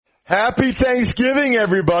Happy Thanksgiving,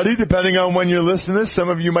 everybody, depending on when you're listening to this. Some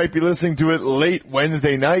of you might be listening to it late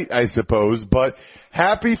Wednesday night, I suppose, but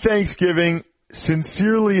happy Thanksgiving.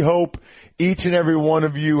 Sincerely hope each and every one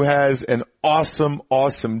of you has an awesome,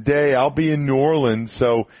 awesome day. I'll be in New Orleans,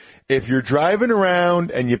 so if you're driving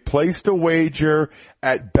around and you placed a wager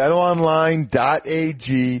at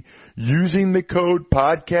betonline.ag using the code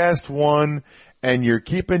podcast1 and you're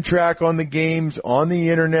keeping track on the games on the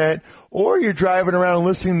internet, or you're driving around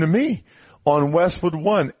listening to me on Westwood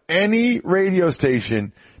One, any radio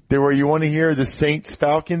station there where you want to hear the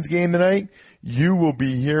Saints-Falcons game tonight, you will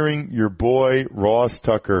be hearing your boy Ross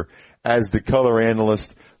Tucker as the color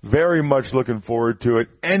analyst. Very much looking forward to it.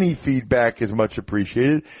 Any feedback is much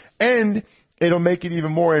appreciated, and it'll make it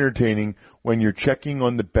even more entertaining when you're checking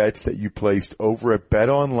on the bets that you placed over at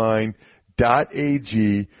betonline.ag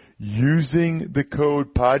using the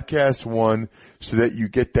code podcast1 so that you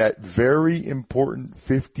get that very important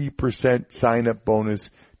 50% sign-up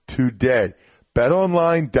bonus today.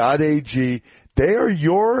 betonline.ag, they are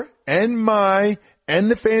your and my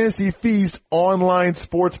and the Fantasy Feast online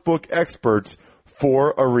sportsbook experts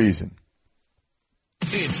for a reason.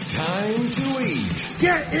 It's time to eat.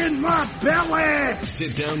 Get in my belly!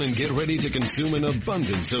 Sit down and get ready to consume an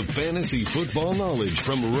abundance of fantasy football knowledge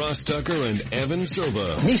from Ross Tucker and Evan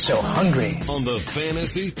Silva. Me so hungry. On the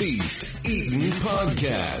Fantasy Feast Eatin'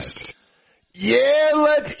 Podcast. Yeah,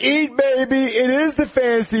 let's eat, baby. It is the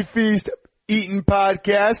Fantasy Feast Eatin'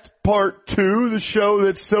 Podcast, part 2, the show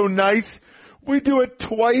that's so nice. We do it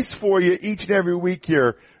twice for you each and every week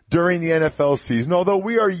here during the NFL season, although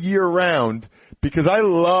we are year-round, because I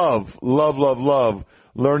love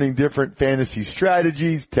learning different fantasy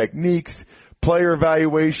strategies, techniques, player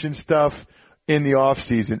evaluation stuff in the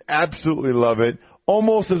off-season. Absolutely love it,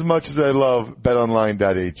 almost as much as I love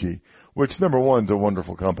betonline.ag, which, number one, is a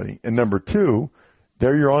wonderful company, and number two,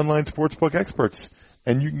 they're your online sportsbook experts,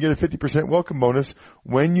 and you can get a 50% welcome bonus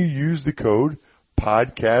when you use the code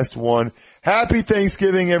podcast1. Happy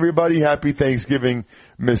Thanksgiving, everybody. Happy Thanksgiving,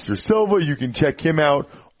 Mr. Silva. You can check him out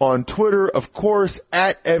on Twitter, of course,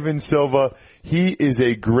 at Evan Silva. He is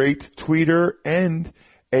a great tweeter and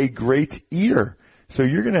a great eater. So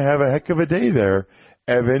you're going to have a heck of a day there,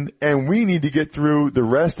 Evan. And we need to get through the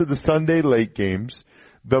rest of the Sunday late games,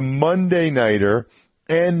 the Monday nighter,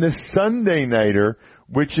 and the Sunday nighter,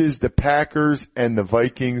 which is the Packers and the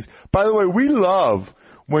Vikings. By the way, we love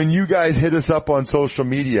when you guys hit us up on social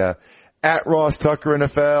media at Ross Tucker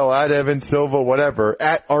NFL, at Evan Silva, whatever,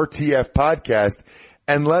 at RTF Podcast,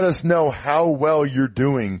 and let us know how well you're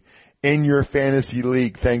doing in your fantasy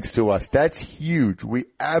league thanks to us. That's huge. We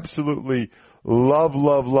absolutely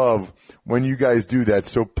love when you guys do that.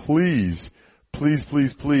 So please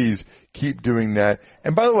keep doing that.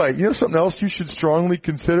 And by the way, you know something else you should strongly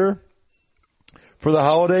consider for the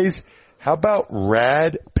holidays? How about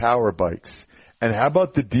Rad Power Bikes? And how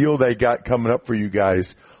about the deal they got coming up for you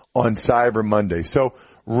guys on Cyber Monday? So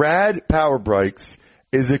Rad Power Bikes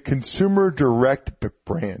is a consumer direct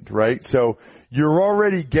brand, right? So you're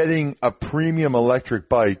already getting a premium electric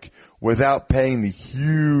bike without paying the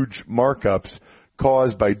huge markups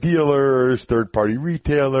caused by dealers, third-party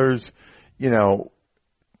retailers, and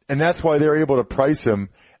that's why they're able to price them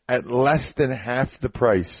at less than half the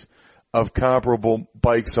price of comparable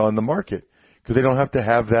bikes on the market because they don't have to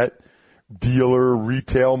have that dealer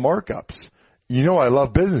retail markups. I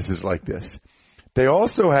love businesses like this. They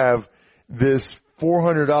also have this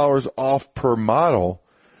 $400 off per model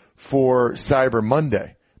for Cyber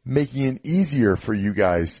Monday, making it easier for you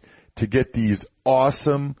guys to get these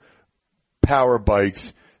awesome power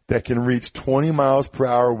bikes that can reach 20 miles per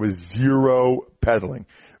hour with zero pedaling.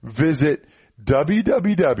 Visit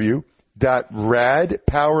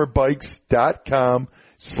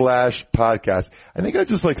www.radpowerbikes.com/podcast. I think I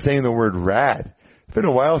just like saying the word rad. It's been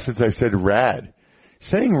a while since I said rad.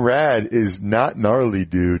 Saying rad is not gnarly,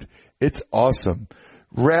 dude. It's awesome.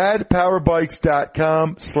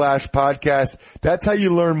 Radpowerbikes.com/podcast. That's how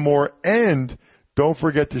you learn more. And don't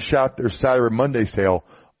forget to shop their Cyber Monday sale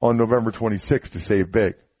on November 26th to save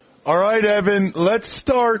big. All right, Evan, let's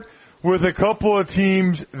start with a couple of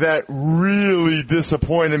teams that really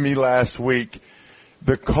disappointed me last week.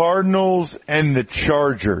 The Cardinals and the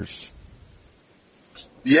Chargers.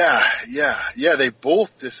 Yeah, they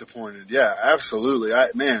both disappointed. Yeah, absolutely.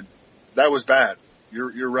 That was bad.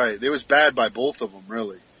 You're right. It was bad by both of them,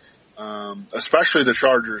 really. Especially the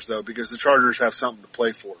Chargers, though, because the Chargers have something to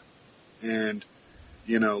play for. And,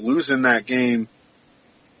 losing that game,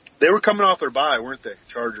 they were coming off their bye, weren't they,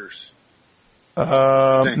 Chargers?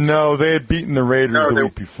 No, they had beaten the Raiders the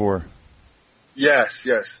week before. Yes.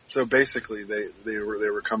 So basically they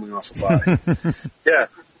were coming off a bye. Yeah.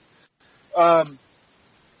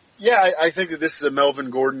 Yeah, I think that this is a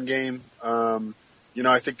Melvin Gordon game.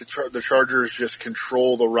 I think the Chargers just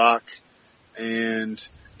control the rock, and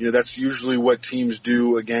that's usually what teams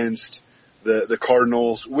do against the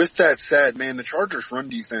Cardinals. With that said, man, the Chargers' run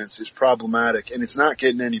defense is problematic, and it's not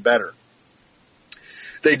getting any better.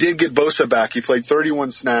 They did get Bosa back. He played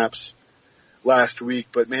 31 snaps last week,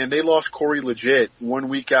 but man, they lost Corey Legit 1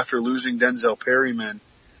 week after losing Denzel Perryman.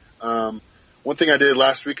 One thing I did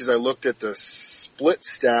last week is I looked at the split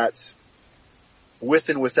stats with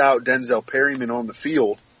and without Denzel Perryman on the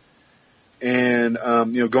field, and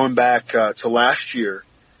going back to last year,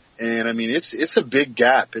 and I mean it's a big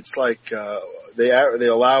gap. It's like they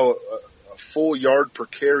allow a full yard per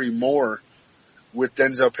carry more with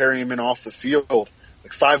Denzel Perryman off the field,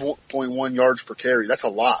 like 5.1 yards per carry. That's a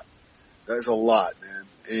lot. That is a lot, man.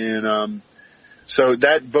 And so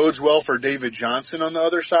that bodes well for David Johnson on the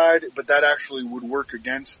other side, but that actually would work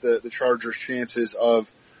against the Chargers' chances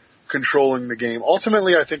of controlling the game.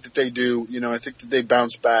 Ultimately, I think that they do. I think that they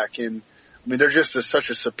bounce back, and I mean they're just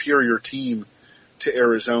such a superior team to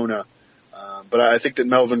Arizona. But I think that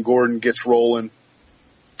Melvin Gordon gets rolling.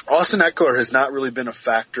 Austin Eckler has not really been a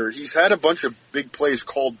factor. He's had a bunch of big plays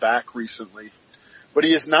called back recently, but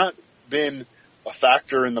he has not been a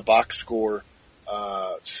factor in the box score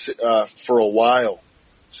for a while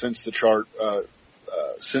since the Chargers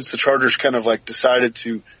kind of like decided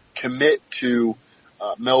to commit to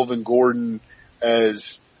Melvin Gordon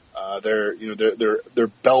as their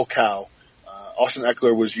bell cow. Austin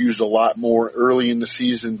Eckler was used a lot more early in the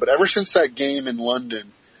season, but ever since that game in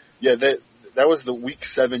London, that was the Week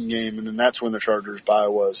 7 game, and then that's when the Chargers' bye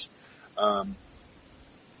was.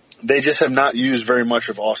 They just have not used very much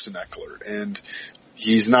of Austin Eckler, and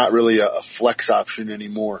he's not really a flex option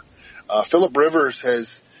anymore. Phillip Rivers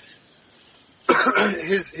has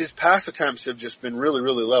his pass attempts have just been really,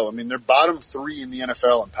 really low. I mean, they're bottom 3 in the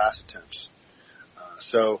NFL in pass attempts.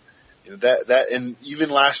 And even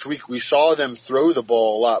last week we saw them throw the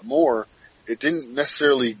ball a lot more. It didn't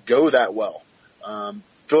necessarily go that well.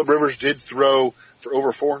 Phillip Rivers did throw for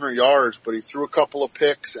over 400 yards, but he threw a couple of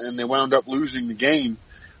picks and they wound up losing the game.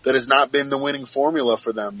 That has not been the winning formula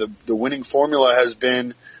for them. The winning formula has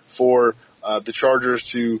been for the Chargers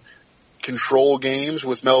to control games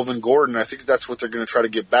with Melvin Gordon. I think that's what they're going to try to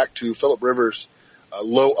get back to. Phillip Rivers,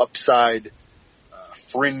 low upside,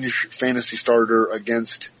 fringe fantasy starter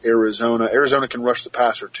against Arizona. Arizona can rush the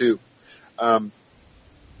passer too.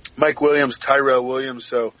 Mike Williams, Tyrell Williams.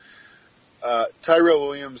 So Tyrell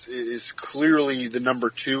Williams is clearly the number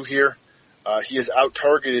 2 here. He has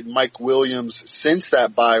out-targeted Mike Williams since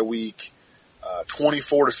that bye week,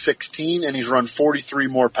 24-16, and he's run 43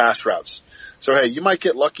 more pass routes. So, hey, you might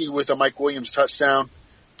get lucky with a Mike Williams touchdown,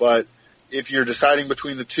 but if you're deciding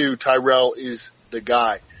between the two, Tyrell is the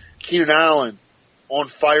guy. Keenan Allen on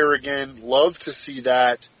fire again. Love to see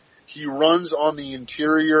that. He runs on the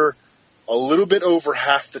interior a little bit over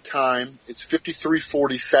half the time. It's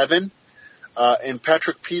 53-47. And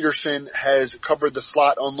Patrick Peterson has covered the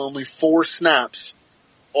slot on only 4 snaps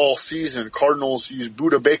all season. Cardinals use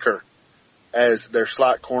Budda Baker as their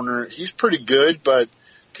slot corner. He's pretty good, but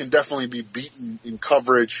can definitely be beaten in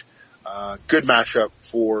coverage. Good matchup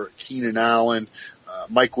for Keenan Allen.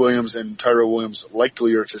 Mike Williams and Tyrell Williams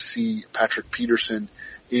likelier to see Patrick Peterson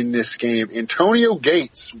in this game. Antonio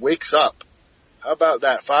Gates wakes up. How about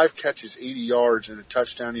that? 5 catches, 80 yards, and a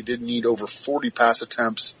touchdown. He did need over 40 pass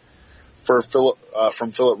attempts from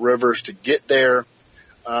Phillip Rivers to get there.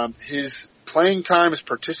 His playing time, his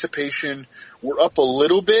participation were up a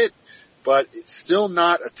little bit, but it's still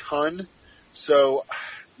not a ton. So,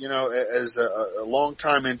 as a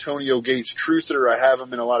longtime Antonio Gates truther, I have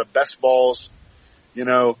him in a lot of best balls.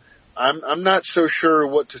 I'm not so sure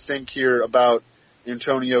what to think here about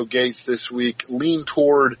Antonio Gates this week. Lean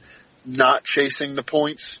toward not chasing the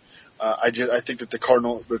points. I think that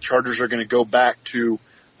the Chargers are going to go back to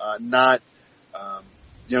not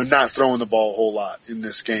throwing the ball a whole lot in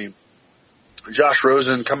this game. Josh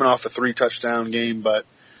Rosen coming off a 3-touchdown game, but,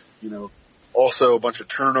 also a bunch of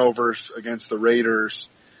turnovers against the Raiders.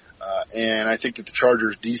 And I think that the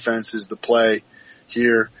Chargers defense is the play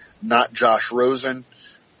here, not Josh Rosen.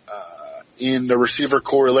 In the receiver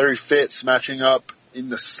core, Larry Fitz matching up in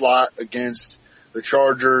the slot against the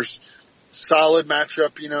Chargers. Solid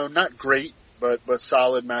matchup, not great, but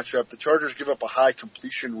solid matchup. The Chargers give up a high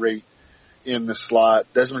completion rate in the slot.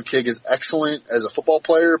 Desmond King is excellent as a football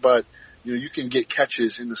player, but you can get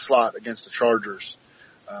catches in the slot against the Chargers.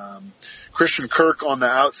 Christian Kirk on the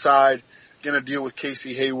outside, going to deal with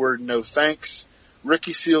Casey Hayward. No thanks.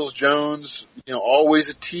 Ricky Seals-Jones, always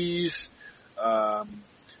a tease.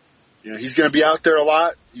 You know, he's going to be out there a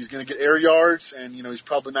lot. He's going to get air yards, and, you know, he's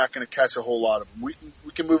probably not going to catch a whole lot of them.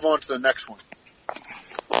 We can move on to the next one.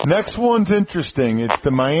 Next one's interesting. It's the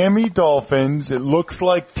Miami Dolphins. It looks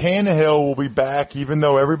like Tannehill will be back, even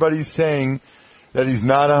though everybody's saying that he's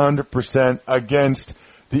not 100%, against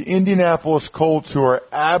the Indianapolis Colts, who are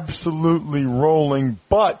absolutely rolling,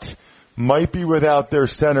 but might be without their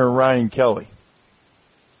center, Ryan Kelly.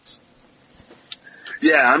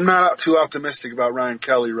 Yeah, I'm not too optimistic about Ryan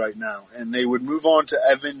Kelly right now. And they would move on to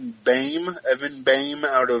Evan Boehm. Evan Boehm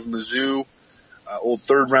out of Mizzou, old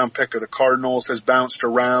third-round pick of the Cardinals, has bounced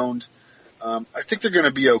around. I think they're going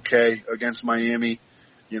to be okay against Miami.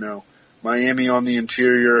 You know, Miami on the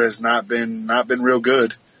interior has not been real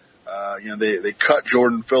good. You know, they cut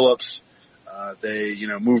Jordan Phillips. They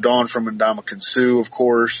moved on from Ndamukong Suh, of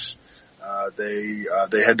course. They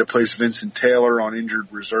had to place Vincent Taylor on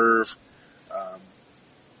injured reserve.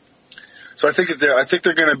 So I think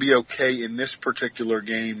they're going to be okay in this particular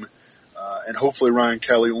game, and hopefully Ryan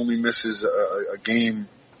Kelly only misses a game.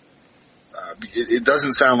 It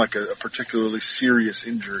doesn't sound like a particularly serious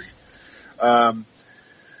injury. And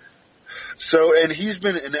he's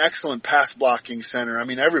been an excellent pass blocking center. I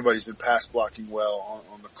mean, everybody's been pass blocking well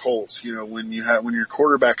on the Colts. You know, when your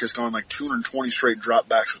quarterback has gone like 220 straight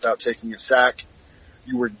dropbacks without taking a sack,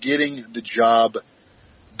 you were getting the job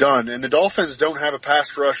done. And the Dolphins don't have a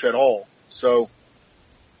pass rush at all. So,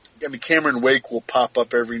 I mean, Cameron Wake will pop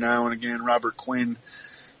up every now and again. Robert Quinn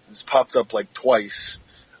has popped up like twice.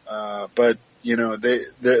 But, you know,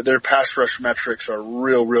 their pass rush metrics are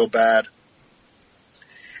real bad.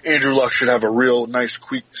 Andrew Luck should have a real nice,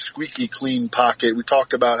 squeaky clean pocket. We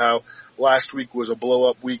talked about how last week was a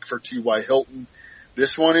blow-up week for T.Y. Hilton.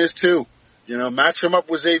 This one is too. You know, match him up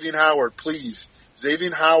with Xavier Howard, please.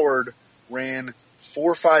 Xavier Howard ran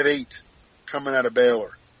 4.58 coming out of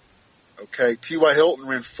Baylor. Okay, T.Y. Hilton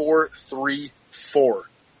ran 4.34.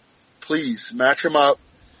 Please, match him up.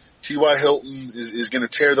 T.Y. Hilton is going to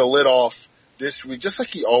tear the lid off this week, just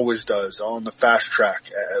like he always does on the fast track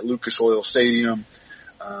at Lucas Oil Stadium.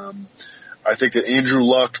 I think that Andrew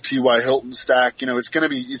Luck, T.Y. Hilton stack, you know,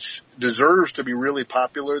 it deserves to be really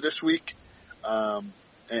popular this week. And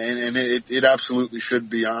it absolutely should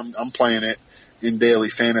be. I'm playing it in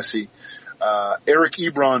daily fantasy. Eric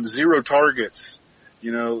Ebron, 0 targets.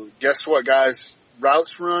 You know, guess what, guys?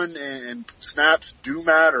 Routes run and snaps do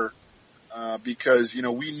matter, because, you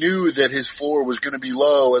know, we knew that his floor was going to be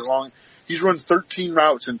low he's run 13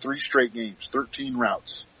 routes in 3 straight games, 13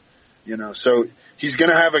 routes. You know, so he's going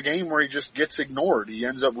to have a game where he just gets ignored. He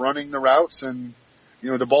ends up running the routes and, you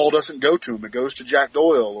know, the ball doesn't go to him. It goes to Jack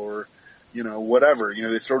Doyle or, you know, whatever. You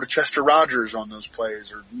know, they throw to Chester Rogers on those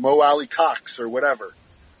plays or Mo Alley Cox or whatever.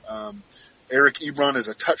 Eric Ebron is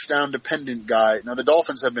a touchdown-dependent guy. Now, the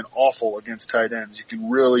Dolphins have been awful against tight ends. You can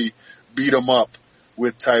really beat them up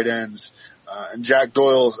with tight ends. And Jack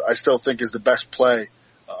Doyle, I still think, is the best play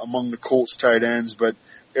among the Colts tight ends. But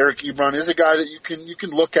Eric Ebron is a guy that you can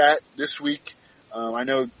look at this week. I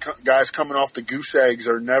know guys coming off the goose eggs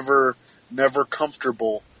are never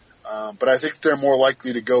comfortable, but I think they're more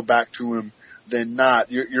likely to go back to him than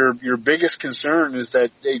not. Your biggest concern is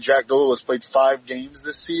that Jack Doyle has played 5 games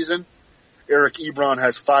this season. Eric Ebron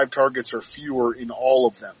has 5 targets or fewer in all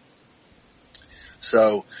of them.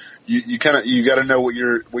 So you got to know what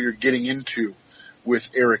you're getting into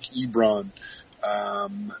with Eric Ebron.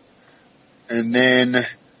 And then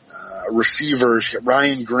receivers,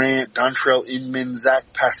 Ryan Grant, Dontrell Inman,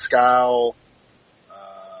 Zach Pascal,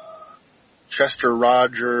 Chester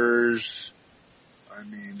Rogers. I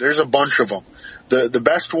mean, there's a bunch of them. The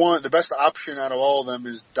best option out of all of them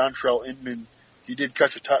is Dontrell Inman. He did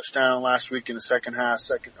catch a touchdown last week in the second half,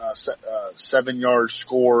 7-yard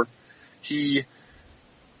score. He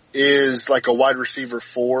is like a wide receiver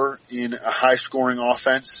 4 in a high scoring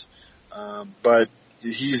offense. But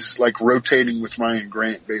he's like rotating with Ryan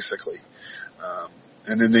Grant basically.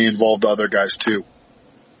 And then they involve the other guys too.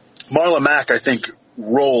 Marlon Mack, I think,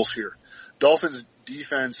 rolls here. Dolphins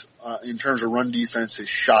defense, in terms of run defense, is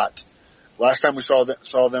shot. Last time we saw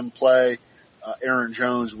them play, Aaron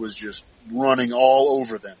Jones was just running all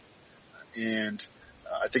over them. And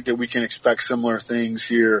I think that we can expect similar things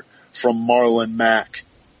here from Marlon Mack.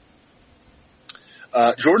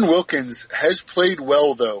 Jordan Wilkins has played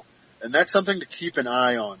well, though, and that's something to keep an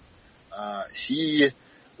eye on. He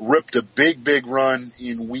ripped a big run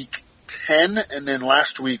in week 10, and then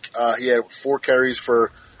last week he had 4 carries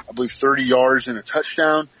for, I believe, 30 yards and a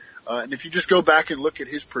touchdown. And if you just go back and look at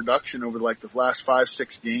his production over like the last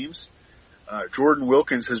 5-6 games, Jordan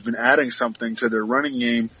Wilkins has been adding something to their running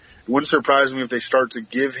game. It wouldn't surprise me if they start to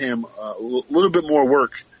give him a little bit more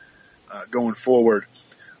work going forward.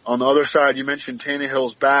 On the other side, you mentioned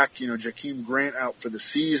Tannehill's back. Jakeem Grant out for the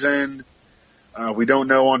season. We don't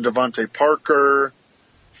know on Devontae Parker.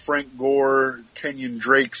 Frank Gore, Kenyon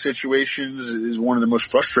Drake situations is one of the most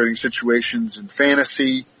frustrating situations in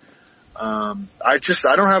fantasy. I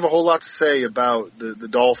don't have a whole lot to say about the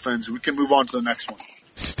Dolphins. We can move on to the next one.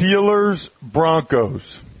 Steelers,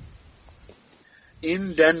 Broncos.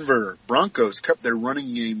 In Denver, Broncos kept their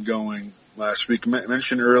running game going last week. I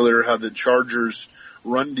mentioned earlier how the Chargers'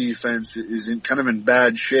 run defense is in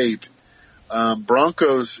bad shape.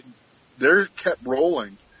 Broncos, they're kept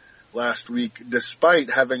rolling last week despite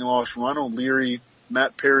having lost Ronald Leary,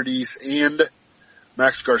 Matt Paradis, and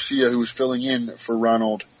Max Garcia, who was filling in for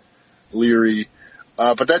Ronald Leary.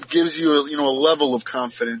 But that gives you a level of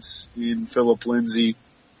confidence in Phillip Lindsay.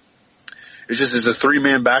 It's a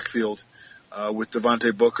three-man backfield with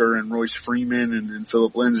Devontae Booker and Royce Freeman and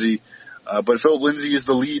Phillip Lindsay. But Phillip Lindsay is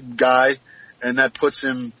the lead guy, and that puts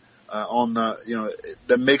him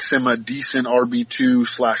that makes him a decent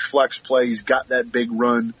RB2/flex play. He's got that big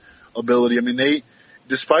run ability. I mean,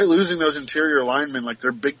 despite losing those interior linemen,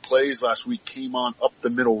 their big plays last week came on up the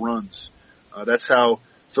middle runs. That's how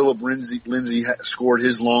Phillip Lindsay scored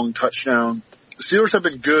his long touchdown. The Steelers have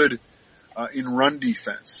been good in run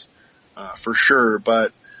defense, for sure,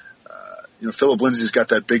 but Phillip Lindsay's got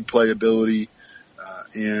that big play ability,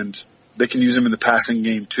 and they can use him in the passing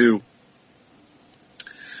game too.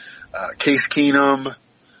 Case Keenum,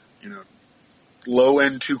 low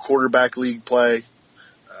end 2-quarterback league play.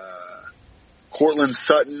 Cortland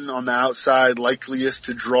Sutton on the outside, likeliest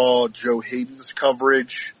to draw Joe Hayden's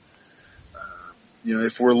coverage.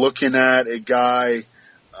 If we're looking at a guy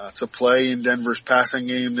to play in Denver's passing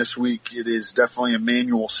game this week, it is definitely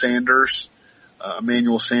Emmanuel Sanders.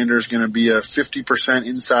 Emmanuel Sanders going to be a 50%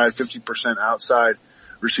 inside, 50% outside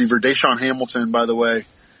receiver. Deshaun Hamilton, by the way,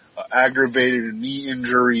 aggravated knee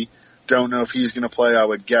injury. Don't know if he's going to play. I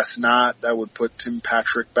would guess not. That would put Tim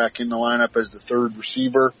Patrick back in the lineup as the third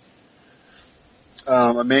receiver.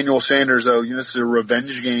 Emmanuel Sanders, though, this is a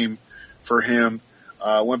revenge game for him.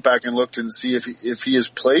 Went back and looked and see if he has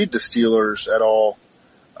played the Steelers at all.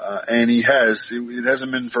 And he has. It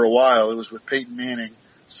hasn't been for a while. It was with Peyton Manning.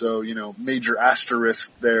 So, major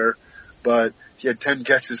asterisk there. But he had 10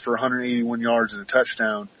 catches for 181 yards and a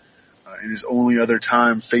touchdown in his only other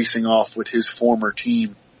time facing off with his former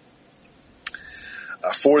team.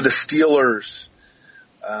 For the Steelers,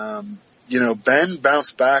 Ben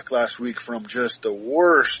bounced back last week from just the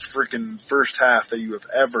worst freaking first half that you have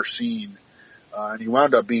ever seen. And he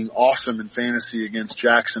wound up being awesome in fantasy against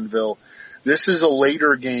Jacksonville. This is a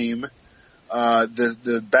later game.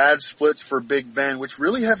 The bad splits for Big Ben, which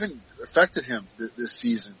really haven't affected him this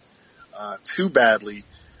season too badly.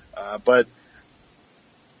 But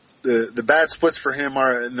the bad splits for him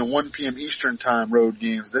are in the 1 p.m. Eastern time road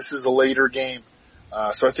games. This is a later game.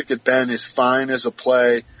 So I think that Ben is fine as a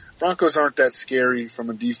play. Broncos aren't that scary from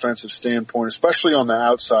a defensive standpoint, especially on the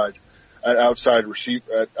outside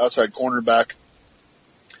cornerback.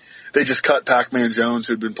 They just cut Pac-Man Jones,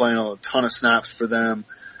 who'd been playing a ton of snaps for them.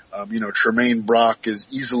 Tremaine Brock is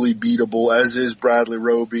easily beatable, as is Bradley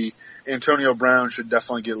Roby. Antonio Brown should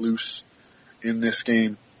definitely get loose in this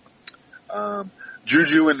game.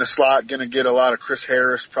 Juju in the slot, going to get a lot of Chris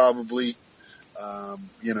Harris probably.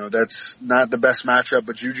 That's not the best matchup,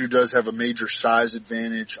 but Juju does have a major size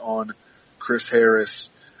advantage on Chris Harris.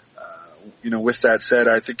 With that said,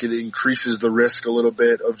 I think it increases the risk a little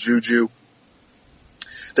bit of Juju.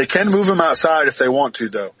 They can move him outside if they want to,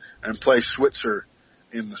 though, and play Switzer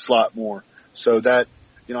in the slot more. So that,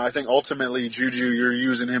 I think ultimately Juju, you're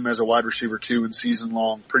using him as a wide receiver too in season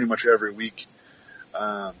long pretty much every week.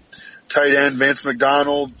 Tight end Vance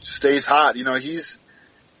McDonald stays hot. He's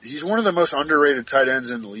one of the most underrated tight ends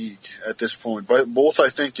in the league at this point, but both I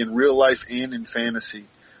think in real life and in fantasy.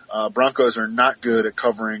 Broncos are not good at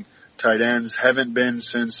covering tight ends, haven't been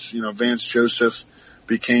since, Vance Joseph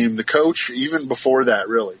became the coach, even before that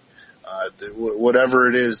really. Whatever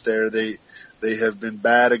it is there, they have been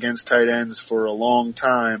bad against tight ends for a long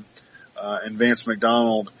time. And Vance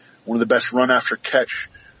McDonald, one of the best run after catch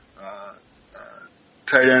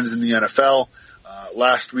tight ends in the NFL.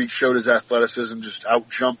 Last week showed his athleticism, just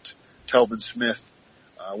out-jumped Telvin Smith,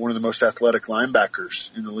 one of the most athletic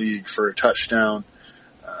linebackers in the league, for a touchdown.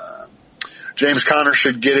 James Conner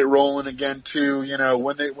should get it rolling again too.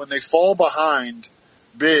 When they fall behind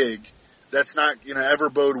big, that's not, ever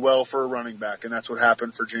bode well for a running back. And that's what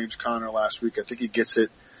happened for James Conner last week. I think he gets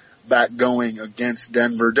it back going against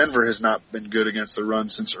Denver. Denver has not been good against the run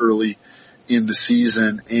since early in the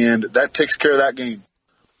season, and that takes care of that game.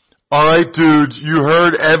 All right, dudes, you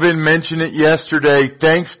heard Evan mention it yesterday.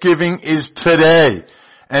 Thanksgiving is today.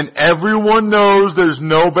 And everyone knows there's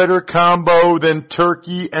no better combo than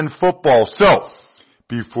turkey and football. So,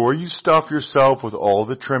 before you stuff yourself with all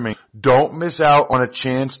the trimming, don't miss out on a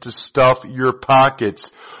chance to stuff your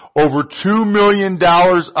pockets. Over $2 million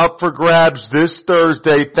up for grabs this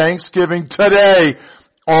Thursday, Thanksgiving today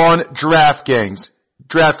on DraftKings.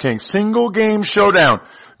 DraftKings, single game showdown,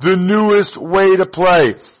 the newest way to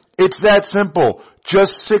play. It's that simple.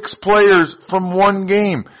 Just 6 players from one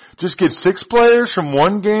game. Just get 6 players from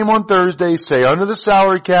one game on Thursday, say under the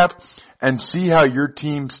salary cap, and see how your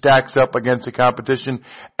team stacks up against the competition.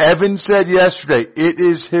 Evan said yesterday it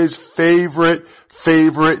is his favorite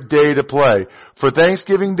day to play. For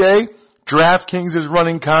Thanksgiving Day, DraftKings is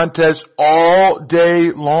running contests all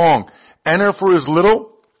day long. Enter for as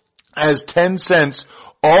little as 10 cents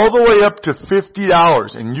all the way up to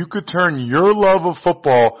 $50, and you could turn your love of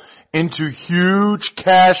football into huge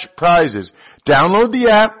cash prizes. Download the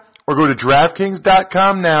app or go to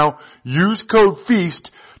DraftKings.com now. Use code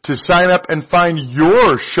FEAST to sign up and find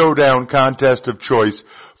your showdown contest of choice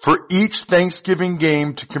for each Thanksgiving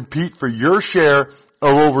game to compete for your share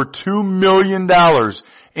of over $2 million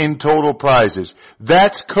in total prizes.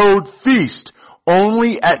 That's code FEAST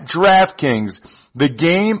only at DraftKings. The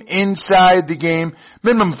game inside the game.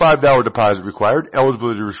 Minimum $5 deposit required.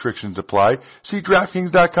 Eligibility restrictions apply. See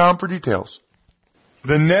DraftKings.com for details.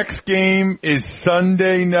 The next game is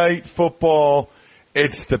Sunday Night Football.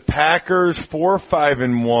 It's the Packers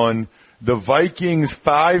 4-5-1, the Vikings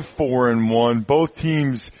 5-4-1. Both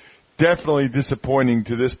teams definitely disappointing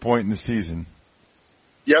to this point in the season.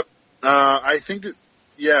 Yep. I think that,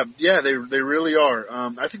 they really are.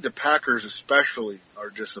 I think the Packers especially are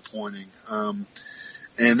disappointing. And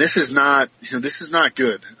this is not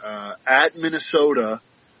good. At Minnesota,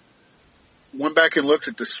 went back and looked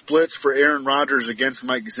at the splits for Aaron Rodgers against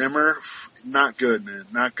Mike Zimmer. Not good, man.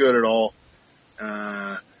 Not good at all.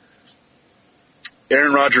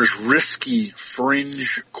 Aaron Rodgers, risky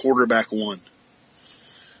fringe quarterback one.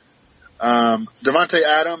 Devontae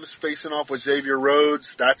Adams facing off with Xavier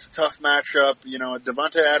Rhodes. That's a tough matchup. You know,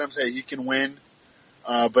 Devontae Adams, hey, he can win,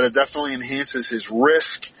 but it definitely enhances his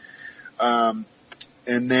risk. And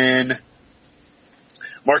then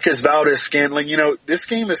Marquez Valdes-Scantling. You know, this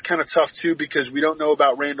game is kind of tough too because we don't know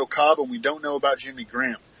about Randall Cobb and we don't know about Jimmy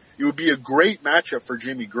Graham. It would be a great matchup for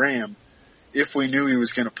Jimmy Graham if we knew he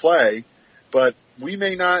was going to play, but we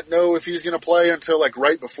may not know if he's going to play until like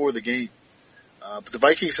right before the game. But the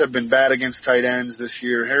Vikings have been bad against tight ends this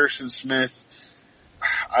year. Harrison Smith,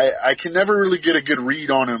 I can never really get a good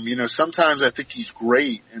read on him. You know, sometimes I think he's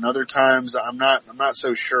great, and other times I'm not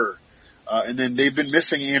so sure. And then they've been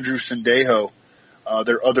missing Andrew Sendejo,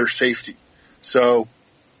 their other safety. So,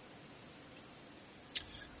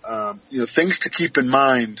 things to keep in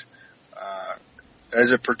mind,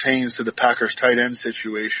 as it pertains to the Packers tight end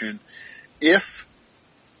situation. If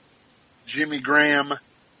Jimmy Graham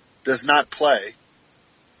does not play,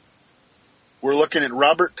 we're looking at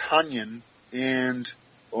Robert Tonyan and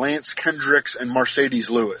Lance Kendricks and Mercedes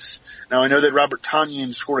Lewis. Now, I know that Robert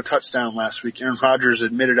Tonyan scored a touchdown last week. Aaron Rodgers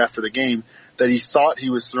admitted after the game that he thought he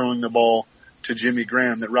was throwing the ball to Jimmy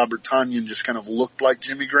Graham, that Robert Tonyan just kind of looked like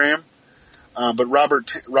Jimmy Graham. But Robert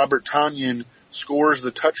Tonyan scores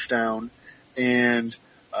the touchdown, and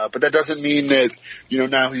but that doesn't mean that,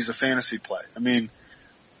 now he's a fantasy play. I mean,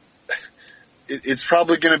 it's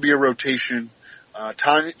probably going to be a rotation.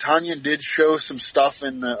 Tonyan did show some stuff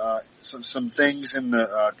in the some things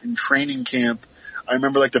in training camp. I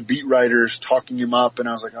remember like the beat writers talking him up, and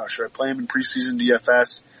I was like, oh, should I play him in preseason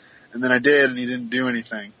DFS? And then I did, and he didn't do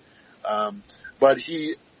anything. But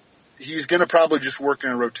he's going to probably just work in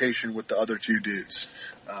a rotation with the other two dudes.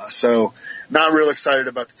 So not real excited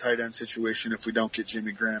about the tight end situation if we don't get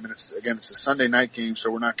Jimmy Graham. And it's a Sunday night game, so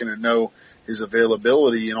we're not going to know his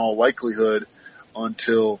availability in all likelihood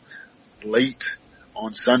until late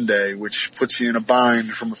on Sunday, which puts you in a bind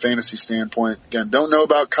from a fantasy standpoint. Again, don't know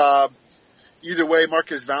about Cobb. Either way,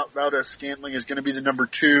 Marquez Valdes-Scantling is going to be the number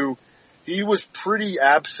 2. He was pretty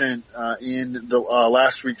absent in the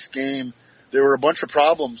last week's game. There were a bunch of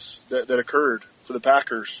problems that occurred for the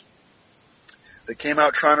Packers. They came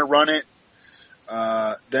out trying to run it.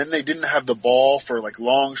 Then they didn't have the ball for like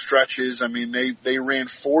long stretches. I mean, they ran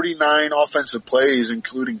 49 offensive plays,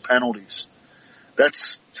 including penalties.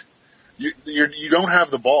 You don't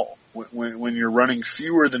have the ball when you're running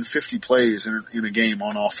fewer than 50 plays in a game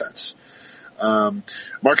on offense.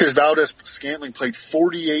 Marquez Valdes-Scantling played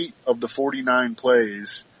 48 of the 49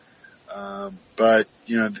 plays. But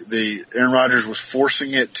Aaron Rodgers was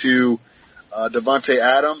forcing it to Devontae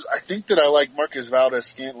Adams. I think that I like Marquez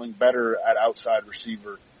Valdes-Scantling better at outside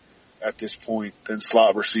receiver at this point than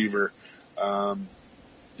slot receiver.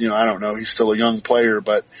 I don't know. He's still a young player,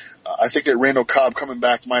 but I think that Randall Cobb coming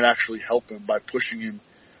back might actually help him by pushing him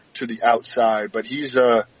to the outside. But he's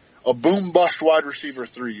a boom bust wide receiver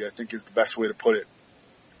 3, I think is the best way to put it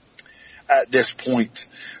at this point.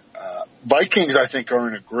 Vikings, I think, are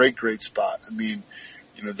in a great spot. I mean,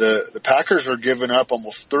 the Packers are giving up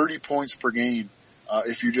almost 30 points per game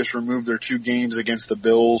if you just remove their 2 games against the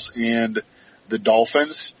Bills and the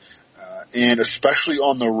Dolphins. And especially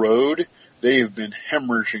on the road, they have been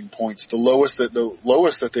hemorrhaging points. The lowest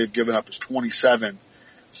that they've given up is 27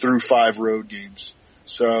 through 5 road games.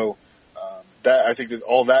 So that I think that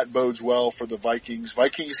all that bodes well for the Vikings.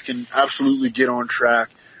 Vikings can absolutely get on track.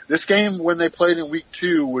 This game, when they played in week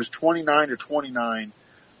 2, was 29-29,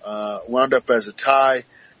 wound up as a tie.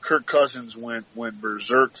 Kirk Cousins went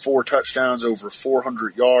berserk, 4 touchdowns, over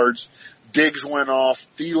 400 yards. Diggs went off.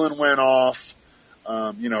 Thielen went off.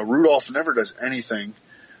 Rudolph never does anything,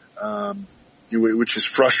 which is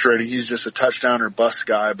frustrating. He's just a touchdown or bust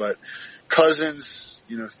guy. But Cousins,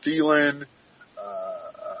 Thielen,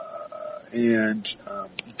 and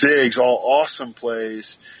Diggs, all awesome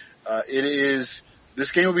plays.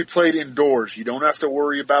 This game will be played indoors. You don't have to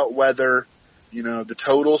worry about weather. The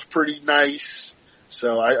total's pretty nice.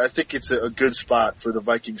 So I think it's a good spot for the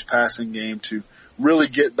Vikings passing game to really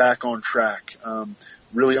get back on track.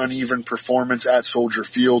 Really uneven performance at Soldier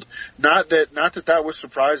Field. Not that was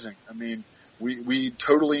surprising. I mean, we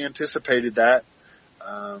totally anticipated that.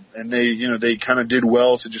 And they kind of did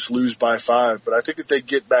well to just lose by 5, but I think that they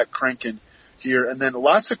get back cranking here. And then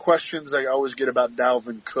lots of questions I always get about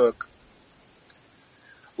Dalvin Cook.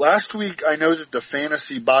 Last week, I know that the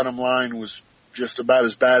fantasy bottom line was just about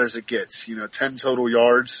as bad as it gets, 10 total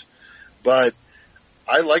yards, but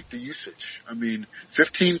I like the usage. I mean,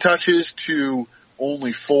 15 touches to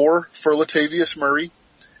only 4 for Latavius Murray.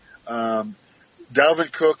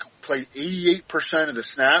 Dalvin Cook played 88% of the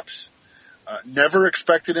snaps. Never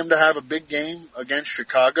expected him to have a big game against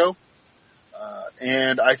Chicago.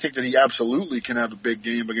 And I think that he absolutely can have a big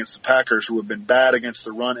game against the Packers, who have been bad against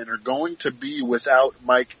the run and are going to be without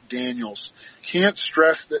Mike Daniels. Can't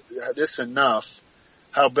stress this enough,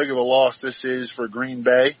 how big of a loss this is for Green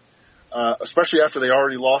Bay, especially after they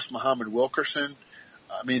already lost Muhammad Wilkerson.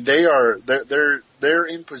 I mean, they're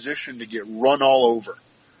in position to get run all over.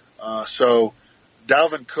 So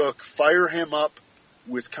Dalvin Cook, fire him up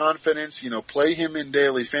with confidence, play him in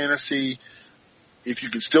daily fantasy. If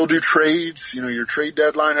you can still do trades, your trade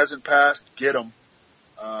deadline hasn't passed, get them.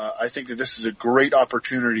 I think that this is a great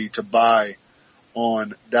opportunity to buy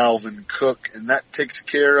on Dalvin Cook, and that takes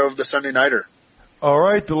care of the Sunday nighter. All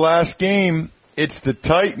right, the last game, it's the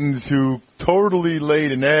Titans who totally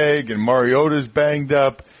laid an egg, and Mariota's banged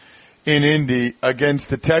up in Indy,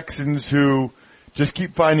 against the Texans who just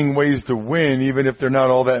keep finding ways to win, even if they're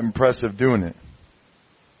not all that impressive doing it.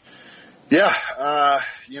 Yeah,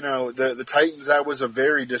 the Titans, that was a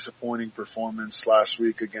very disappointing performance last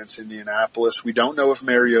week against Indianapolis. We don't know if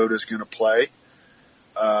Mariota's going to play.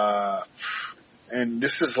 And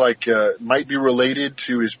this is might be related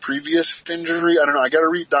to his previous injury. I don't know. I got to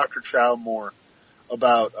read Dr. Chow more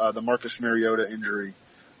about the Marcus Mariota injury.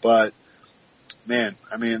 But man,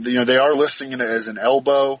 I mean, they are listing it as an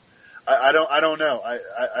elbow. I don't know.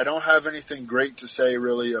 I don't have anything great to say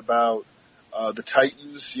really about the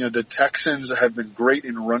Titans. The Texans have been great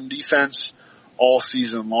in run defense all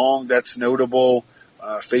season long. That's notable,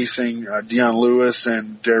 facing Deion Lewis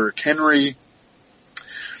and Derrick Henry.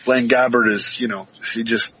 Blaine Gabbert is, he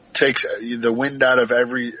just takes the wind out of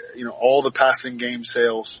all the passing game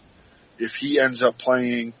sales if he ends up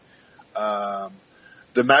playing.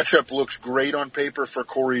 The matchup looks great on paper for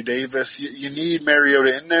Corey Davis. You need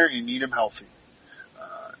Mariota in there. You need him healthy.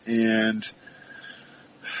 And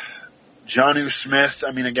Jonnu Smith,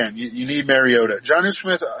 I mean, again, you need Mariota. Jonnu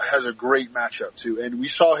Smith has a great matchup, too. And we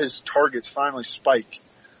saw his targets finally spike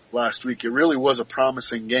last week. It really was a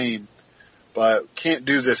promising game. But can't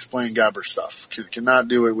do this Blaine Gabbert stuff. Cannot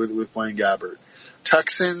do it with Blaine Gabbert.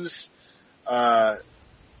 Texans, I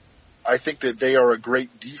think that they are a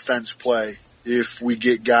great defense play if we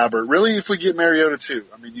get Gabbert. Really, if we get Mariota too.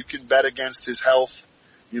 I mean, you can bet against his health.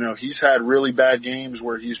 He's had really bad games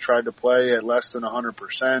where he's tried to play at less than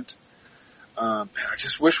 100%. I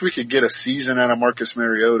just wish we could get a season out of Marcus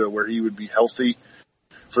Mariota where he would be healthy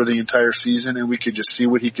for the entire season and we could just see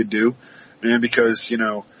what he could do. Man, because,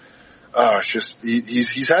 it's just,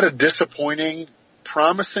 he's had a disappointing,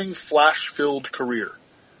 promising, flash-filled career.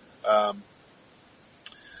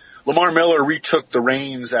 Lamar Miller retook the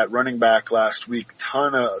reins at running back last week.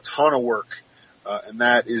 Ton of work. And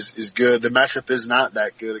that is good. The matchup is not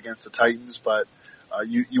that good against the Titans, but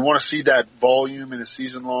You want to see that volume in a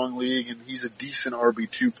season-long league, and he's a decent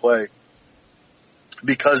RB2 play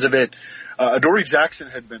because of it. Adoree Jackson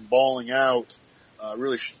had been balling out,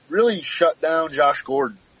 really shut down Josh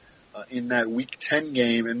Gordon in that Week 10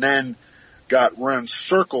 game, and then got run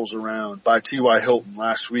circles around by T.Y. Hilton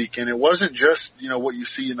last week. And it wasn't just, what you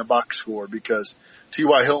see in the box score, because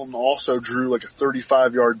T.Y. Hilton also drew like a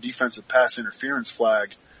 35-yard defensive pass interference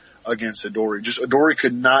flag against Adoree. Adoree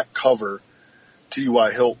could not cover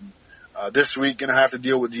T.Y. Hilton. This week going to have to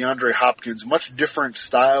deal with DeAndre Hopkins, much different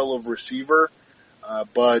style of receiver,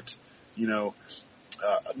 but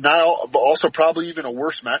also probably even a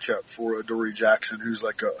worse matchup for Adoree Jackson, who's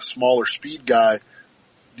like a smaller speed guy.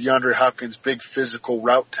 DeAndre Hopkins, big physical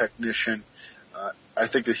route technician. I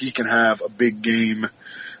think that he can have a big game,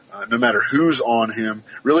 no matter who's on him.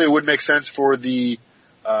 Really, it would make sense for the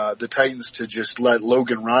Titans to just let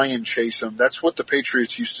Logan Ryan chase him. That's what the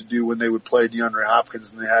Patriots used to do when they would play DeAndre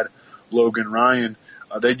Hopkins and they had Logan Ryan.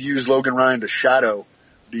 They'd use Logan Ryan to shadow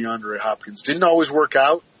DeAndre Hopkins. Didn't always work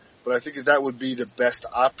out, but I think that would be the best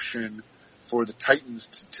option for the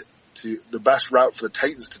Titans the best route for the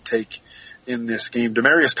Titans to take in this game.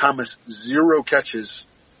 Demaryius Thomas, 0 catches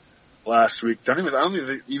last week. I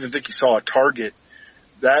don't even think he saw a target.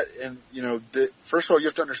 First of all, you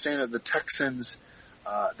have to understand that the Texans,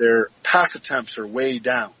 their pass attempts are way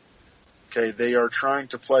down. Okay, they are trying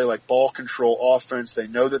to play like ball control offense. They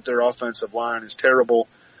know that their offensive line is terrible.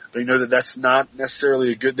 They know that that's not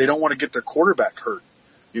necessarily they don't want to get their quarterback hurt.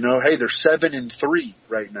 Hey, they're 7-3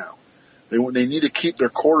 right now. They need to keep their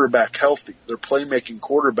quarterback healthy. Their playmaking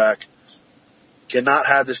quarterback cannot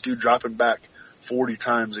have this dude dropping back 40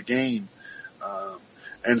 times a game.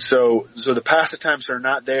 And so the pass attempts are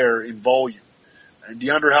not there in volume. And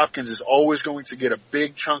DeAndre Hopkins is always going to get a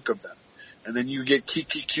big chunk of them. And then you get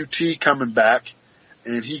Kiki QT coming back,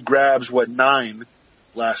 and he grabs, 9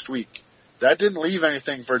 last week. That didn't leave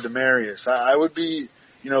anything for Demaryius. I would be,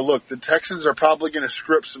 look, the Texans are probably going to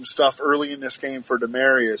script some stuff early in this game for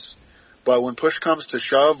Demaryius. But when push comes to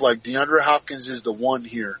shove, like DeAndre Hopkins is the one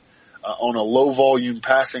here on a low volume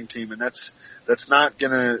passing team, and that's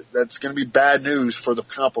gonna be bad news for the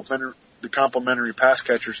complimentary pass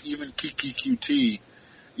catchers. Even Kiki QT,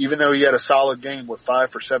 even though he had a solid game with 5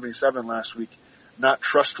 for 77 last week, not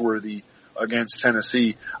trustworthy against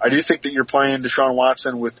Tennessee. I do think that you're playing Deshaun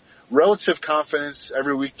Watson with relative confidence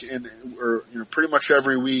every week, pretty much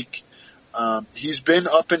every week. He's been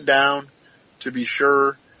up and down, to be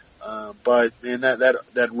sure. But man,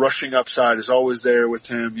 that rushing upside is always there with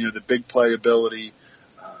him, the big play ability.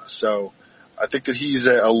 So I think that he's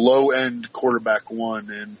a low end quarterback one,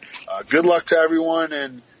 and good luck to everyone,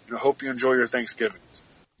 and hope you enjoy your Thanksgiving.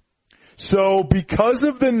 So because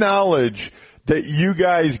of the knowledge that you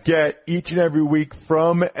guys get each and every week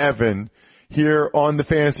from Evan here on the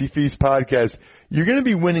Fantasy Feast podcast, you're going to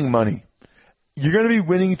be winning money. You're going to be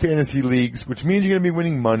winning fantasy leagues, which means you're going to be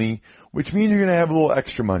winning money, which means you're going to have a little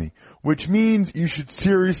extra money, which means you should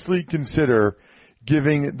seriously consider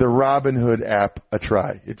giving the Robinhood app a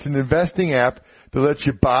try. It's an investing app that lets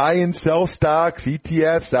you buy and sell stocks,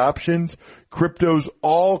 ETFs, options, cryptos,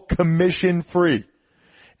 all commission free.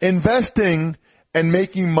 Investing and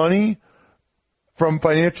making money from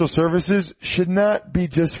financial services should not be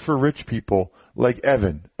just for rich people like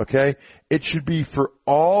Evan, okay? It should be for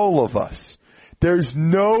all of us. There's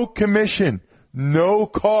no commission, no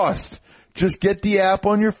cost. Just get the app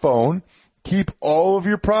on your phone, keep all of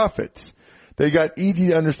your profits. They got easy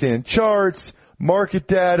to understand charts, market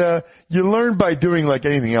data. You learn by doing like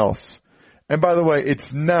anything else. And by the way,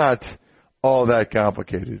 it's not all that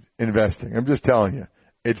complicated, investing. I'm just telling you,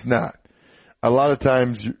 it's not. A lot of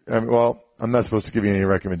times, I'm not supposed to give you any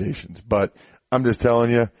recommendations, but I'm just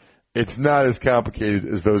telling you, it's not as complicated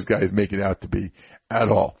as those guys make it out to be at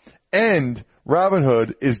all. And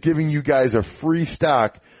Robinhood is giving you guys a free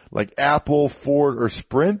stock like Apple, Ford, or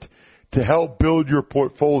Sprint to help build your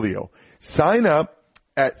portfolio. Sign up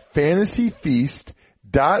at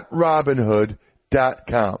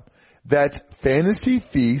fantasyfeast.robinhood.com. That's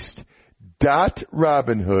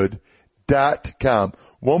fantasyfeast.robinhood.com.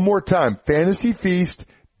 One more time,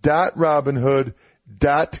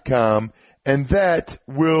 fantasyfeast.robinhood.com. And that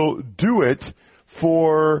will do it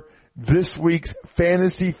for this week's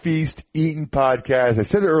Fantasy Feast Eaton podcast. I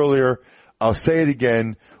said it earlier. I'll say it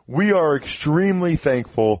again. We are extremely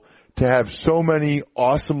thankful to have so many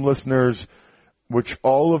awesome listeners, which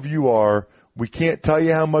all of you are. We can't tell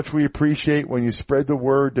you how much we appreciate when you spread the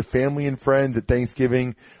word to family and friends at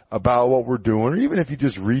Thanksgiving about what we're doing, or even if you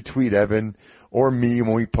just retweet Evan or me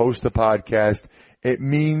when we post the podcast. It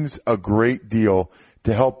means a great deal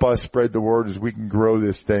to help us spread the word as we can grow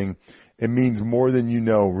this thing It means more than you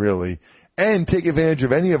know, really. And take advantage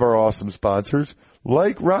of any of our awesome sponsors,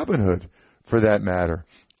 like Robinhood, for that matter.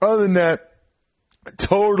 Other than that,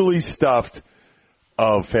 totally stuffed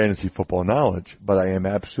of fantasy football knowledge, but I am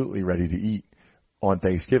absolutely ready to eat on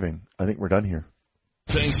Thanksgiving. I think we're done here.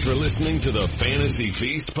 Thanks for listening to the Fantasy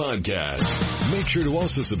Feast podcast. Make sure to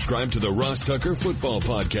also subscribe to the Ross Tucker Football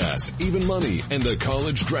Podcast, Even Money, and the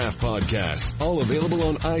College Draft Podcast. All available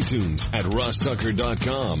on iTunes, at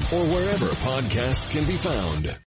rosstucker.com, or wherever podcasts can be found.